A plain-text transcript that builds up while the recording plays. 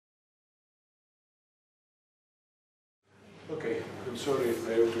Sorry,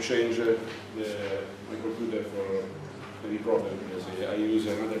 I have to change my computer for any problem because I use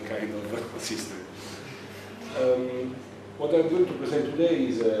another kind of system. What I'm going to present today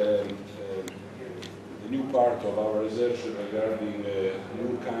is the new part of our research regarding a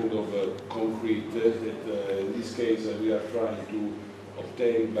new kind of concrete that in this case we are trying to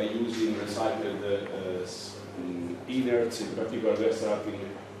obtain by using recycled inerts, in particular we are starting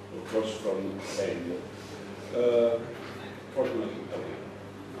of course from sand. Fortunately,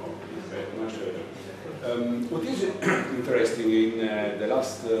 much better. What is interesting in the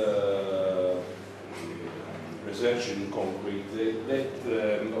last research in concrete that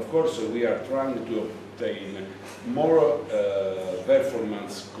of course we are trying to obtain more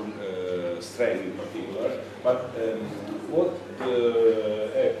performance strength in particular, but what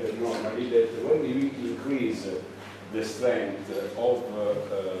happens normally that when we increase the strength of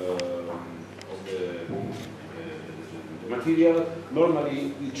the material,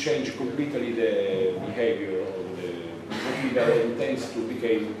 normally it changes completely the behavior of the material and tends to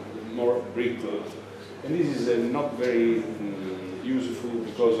become more brittle. And this is not very useful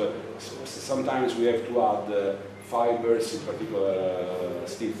because sometimes we have to add fibers, in particular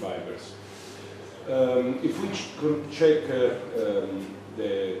steel fibers. If we check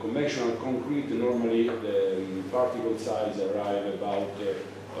the conventional concrete, normally the particle size arrive about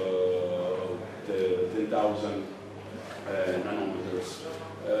 10,000 nanometers.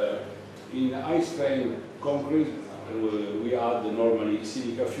 In high-strength concrete, we add normally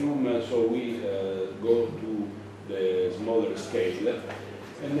silica fume, so we go to the smaller scale.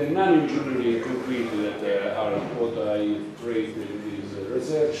 And the nano-engineering concrete that are what I create in this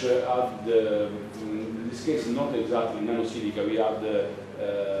research add, in this case, not exactly nano-silica, we add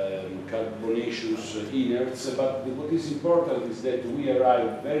carbonaceous inerts, but what is important is that we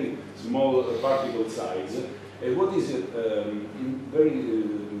arrive very small particle size. And what is very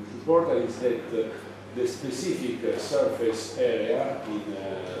important is that the specific surface area in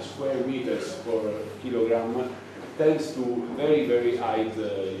square meters per kilogram tends to very, very high.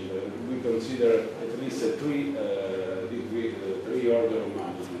 We consider at least a 3 order of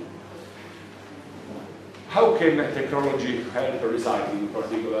magnitude. How can technology help recycling in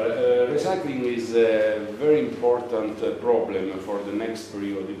particular? Recycling is a very important problem for the next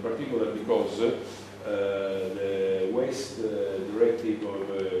period, in particular because the Waste Directive of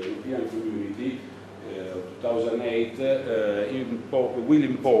European Community 2008 will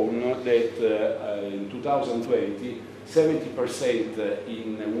impose that in 2020 70%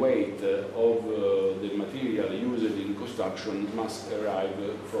 in weight of the material used in construction must arrive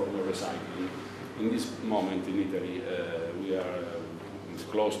from recycling. In this moment in Italy we are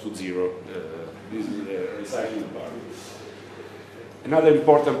close to zero. This is the recycling part. Another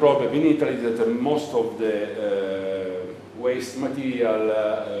important problem in Italy is that most of the waste material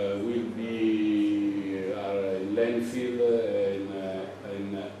will be in landfill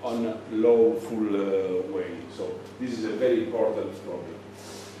and on lawful way. So this is a very important problem.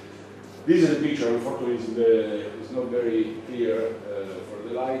 This is a picture, unfortunately it's not very clear for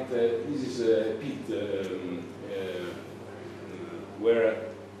the light. This is a pit where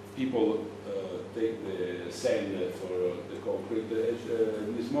people take the sand for the concrete.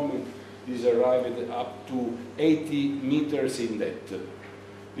 In this moment, this arrived up to 80 meters in depth.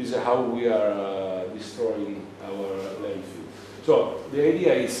 This is how we are destroying our landfill. So the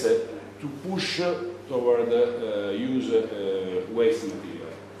idea is to push toward use waste material.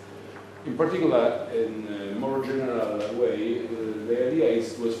 In particular, in a more general way, the idea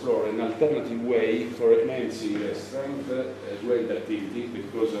is to explore an alternative way for enhancing strength as well as activity,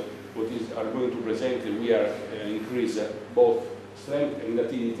 because what are going to present, we are increase both strength and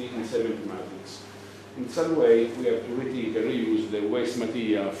activity in cement matrix. In some way, we have to retake and reuse the waste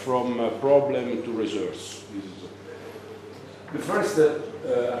material from problem to resource. The first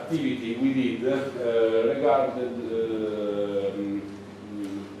activity we did regarded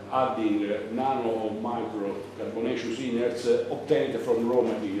adding nano or micro carbonaceous inerts obtained from raw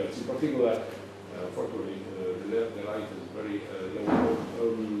materials. In particular, fortunately, the light is very low.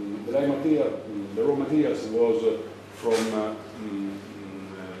 The raw materials was from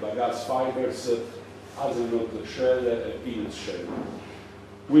bagasse fibers, hazelnut shell, peanut shell.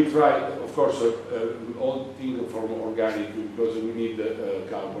 We tried, of course, all things from organic because we need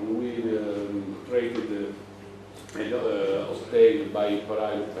carbon. We created and obtained by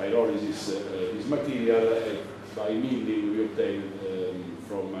pyrolysis this material. By milling, we obtained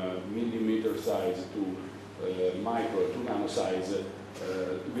from millimeter size to micro to nano size.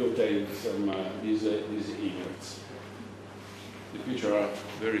 We obtained some these inerts. The pictures are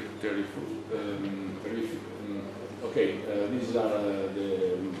very terrific. Okay, these are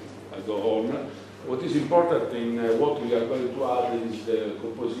I go on. What is important in what we are going to add is the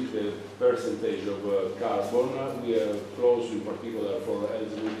composite percentage of carbon. We are close, in particular for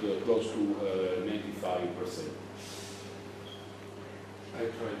Elsewood, close to 95%. I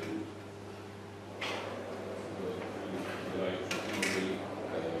try to.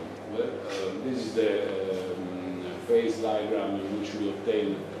 This is the phase diagram in which we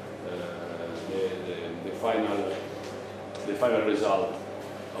obtain the final result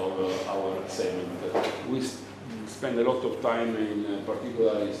of our cement. We spend a lot of time in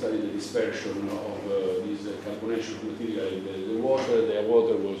particular studying the dispersion of this carbonaceous material in the water. The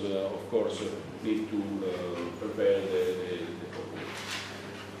water was, of course, need to prepare the concrete.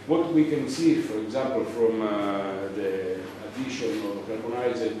 What we can see, for example, from the addition of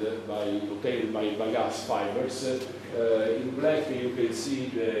carbonized obtained by bagasse fibers, in black you can see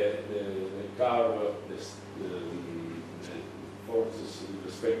the curve, the forces with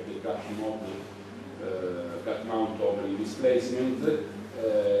respect to the cut mount of displacement,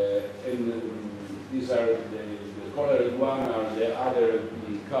 and these are the colored one are the other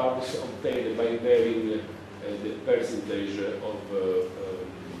curves obtained by varying the percentage of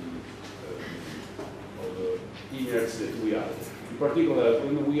inerts that we add. In particular,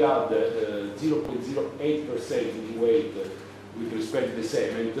 when we add 0.08% in weight with respect to the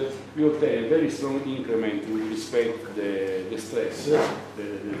cement, we obtain a very strong increment with respect to the stress,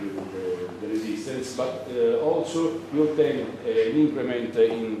 the resistance, but also we obtain an increment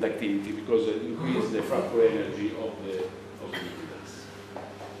in ductility because it increases the fracture energy of the liquids.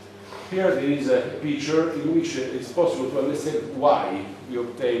 Here there is a picture in which it's possible to understand why we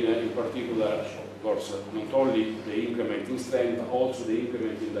obtain, in particular, of course, not only the increment in strength, but also the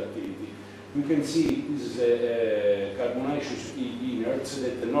increment in ductility. You can see this is carbonaceous inerts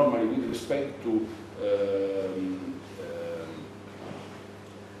that normally, with respect to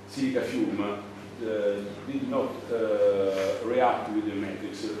silica fume, did not react with the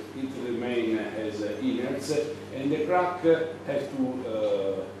matrix. It remains as inerts, and the crack has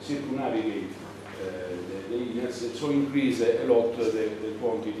to circumnavigate the inerts, so increase a lot the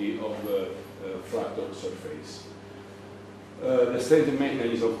quantity of fractal surface. The strength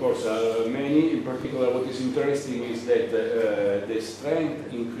mechanisms, of course, are many. In particular, what is interesting is that the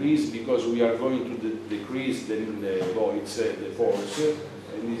strength increase because we are going to decrease the voids, the pores,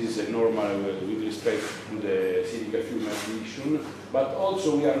 and this is normal with respect to the silica fume addition. But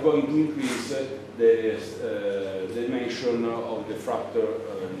also, we are going to increase the dimension of the fractal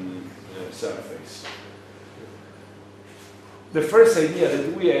surface. The first idea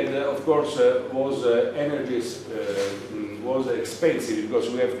that we had, of course, was energy was expensive because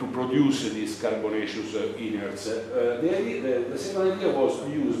we have to produce these carbonaceous inerts. The second idea was to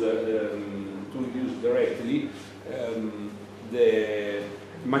use directly the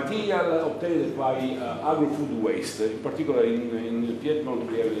material obtained by agro-food waste. In particular, in Piedmont,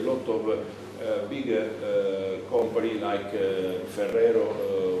 we have a lot of big companies like Ferrero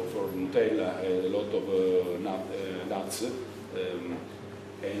for Nutella, a lot of nuts.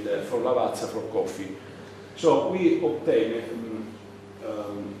 And for Lavazza for coffee. So we obtain,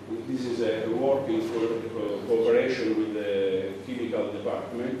 this is a working cooperation with the chemical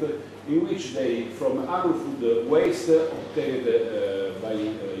department, in which they, from agro-food waste obtained by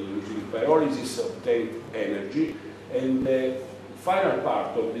using pyrolysis, obtained energy, and the final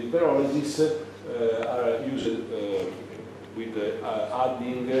part of the pyrolysis are used with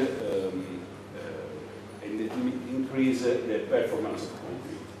adding and increase the performance of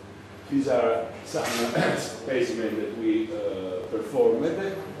concrete. These are some specimens that we performed,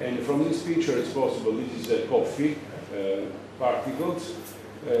 and from this picture it's possible, this is coffee particles,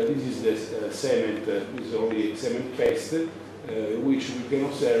 this is the cement, this is only cement paste, which we can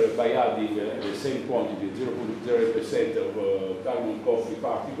observe by adding the same quantity, 0.0% of carbon coffee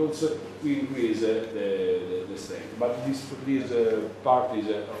particles, we increase the strength. But this part is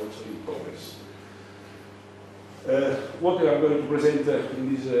also in progress. What we are going to present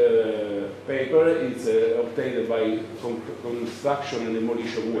in this paper is obtained by construction and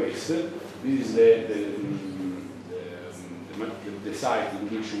demolition waste. This is the site in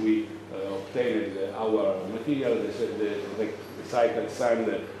which we obtained our material. The recycled sand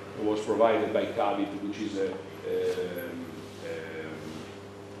was provided by Cavit, which is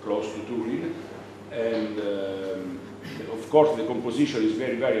close to Turin. And of course, the composition is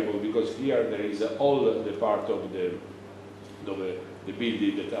very variable because here there is all the part of the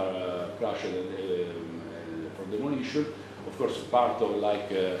building that are crushed for demolition. Of course, part of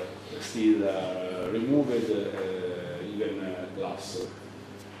like steel removed, even glass.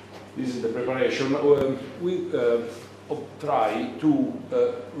 This is the preparation. We try to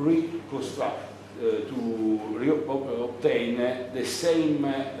reconstruct, obtain the same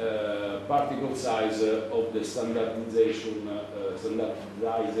particle size of the standardized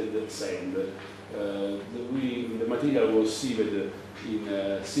sand. The material was sieved in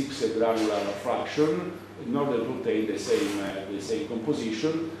 6 granular fraction in order to obtain the same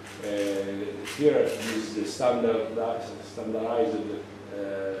composition. Here is the standardized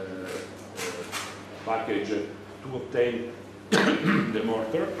package to obtain the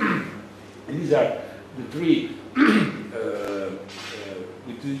mortar. And these are the three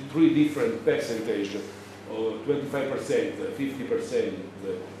different percentage of 25%, 50%,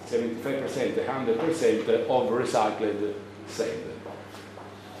 75%, 100% of recycled sand.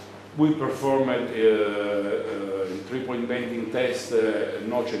 We performed a 3-point bending test,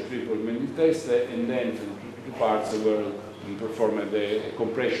 notch and 3-point bending test, and then two parts were performed a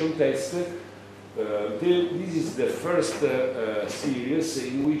compression test. This is the first series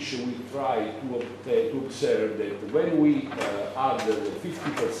in which we try to observe that when we add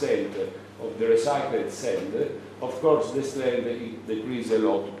 50% of the recycled sand, of course the strength decreases a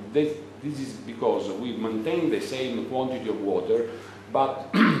lot. This is because we maintain the same quantity of water,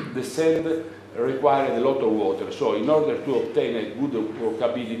 but the sand required a lot of water. So in order to obtain a good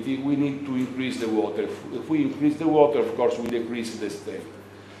workability, we need to increase the water. If we increase the water, of course, we decrease the strength.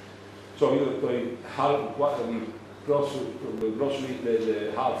 So we are going grossly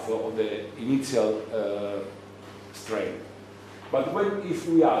the half of the initial strength. But if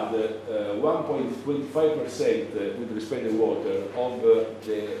we add 1.25% with respect to water of the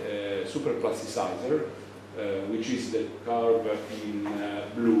superplasticizer, which is the curve in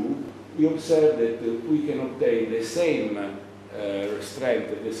blue, we observe that we can obtain the same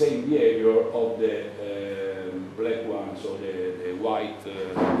strength, the same behavior of the black one, so the white,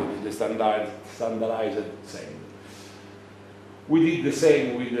 the standardized sand. We did the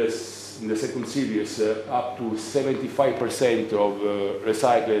same with in the second series, up to 75% of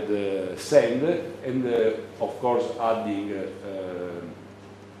recycled sand, and of course adding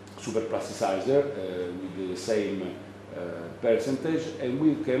superplasticizer with the same percentage, and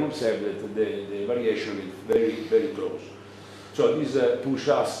we can observe that the variation is very, very close. So this pushes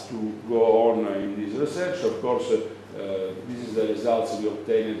us to go on in this research. Of course, this is the results we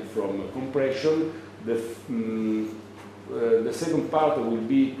obtained from compression. The second part will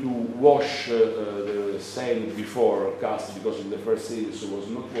be to wash the sand before cast, because in the first series was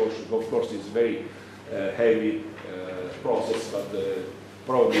not washed. Of course, it's very heavy process, but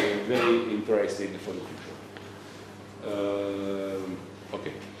probably very interesting for the future.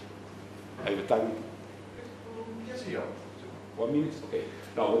 Okay. I have time? Yes, 1 minute? Okay.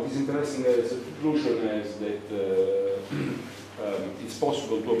 Now, what is interesting as a conclusion is that it's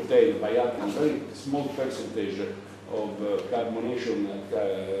possible to obtain by adding a very small percentage of carbonation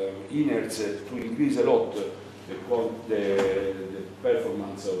inerts to increase a lot the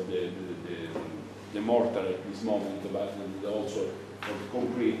performance of the mortar at this moment, but also of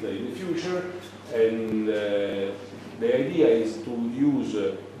concrete in the future. And the idea is to use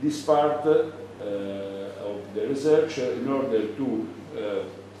this part of the research in order to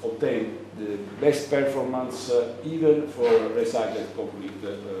obtain the best performance even for recycled concrete,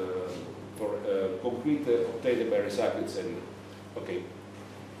 concrete obtained by recycled sand. Okay,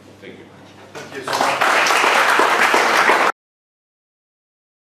 thank you. Thank you so much.